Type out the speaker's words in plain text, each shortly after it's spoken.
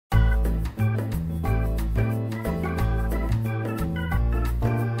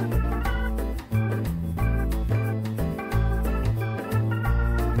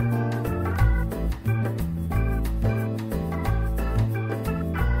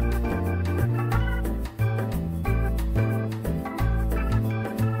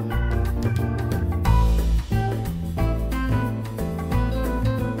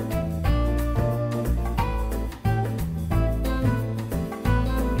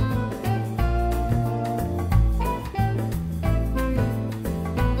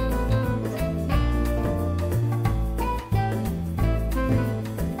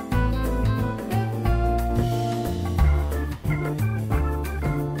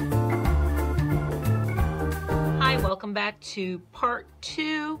welcome back to part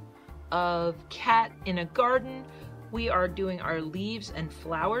 2 of Cat in a Garden. We are doing our leaves and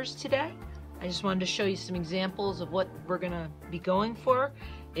flowers today. I just wanted to show you some examples of what we're gonna be going for.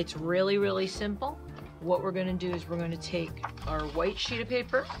 It's really simple. What we're gonna do is we're gonna take our white sheet of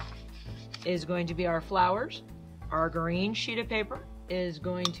paper is going to be our flowers. Our green sheet of paper is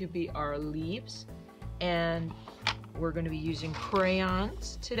going to be our leaves, and we're going to be using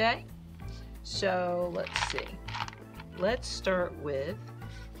crayons today. So let's see. Let's start with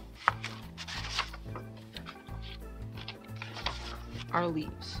our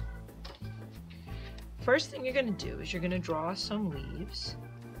leaves. First thing you're going to do is you're going to draw some leaves.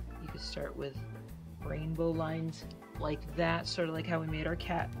 You can start with rainbow lines like that, sort of like how we made our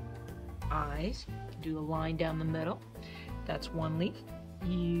cat eyes. Do a line down the middle. That's one leaf.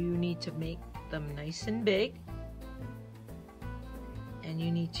 You need to make them nice and big. And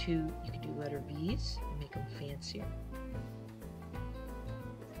you can do letter V's and make them fancier.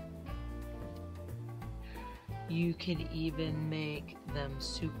 You could even make them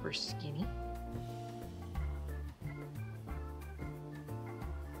super skinny. You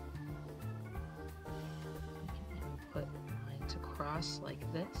can even put lines across like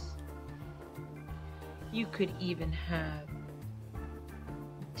this. You could even have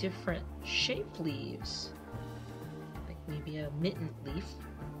different shaped leaves, like maybe a mitten leaf.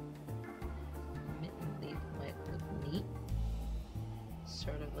 A mitten leaf might look neat,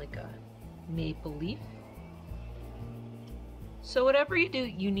 sort of like a maple leaf. So whatever you do,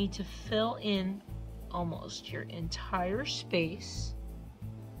 you need to fill in almost your entire space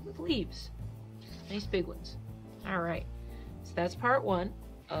with leaves. Nice big ones. All right, so that's part 1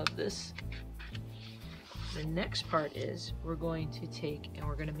 of this. The next part is we're going to take and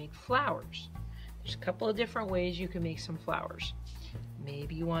we're going to make flowers. There's a couple of different ways you can make some flowers.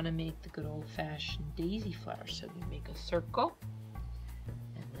 Maybe you want to make the good old-fashioned daisy flower. So you make a circle,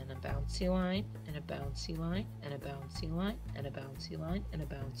 and then a bouncy line, and a bouncy line, and a bouncy line, and a bouncy line, and a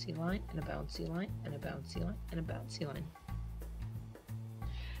bouncy line, and a bouncy line, and a bouncy line, and a bouncy line.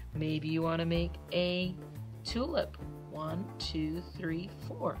 Maybe you want to make a tulip. 1, 2, 3,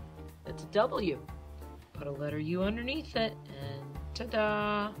 4. That's a W. Put a letter U underneath it, and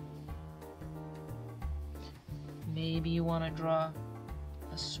ta-da! Maybe you want to draw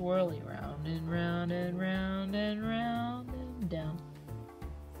a swirly round and round and round and round and down.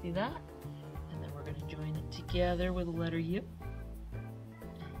 See that? And then we're going to join it together with a letter U. And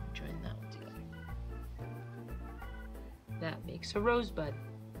join that one together. That makes a rosebud.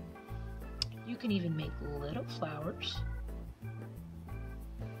 You can even make little flowers.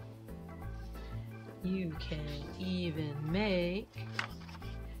 You can even make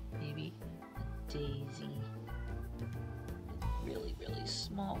maybe a daisy with really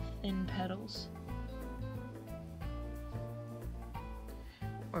small thin petals.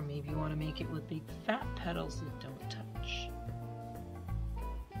 Or maybe you want to make it with big fat petals that don't touch.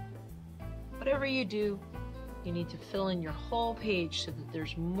 Whatever you do, you need to fill in your whole page so that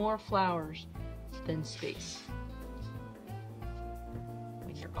there's more flowers than space.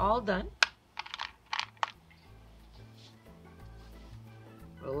 When you're all done,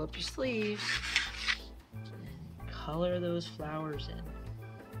 roll up your sleeves and color those flowers in.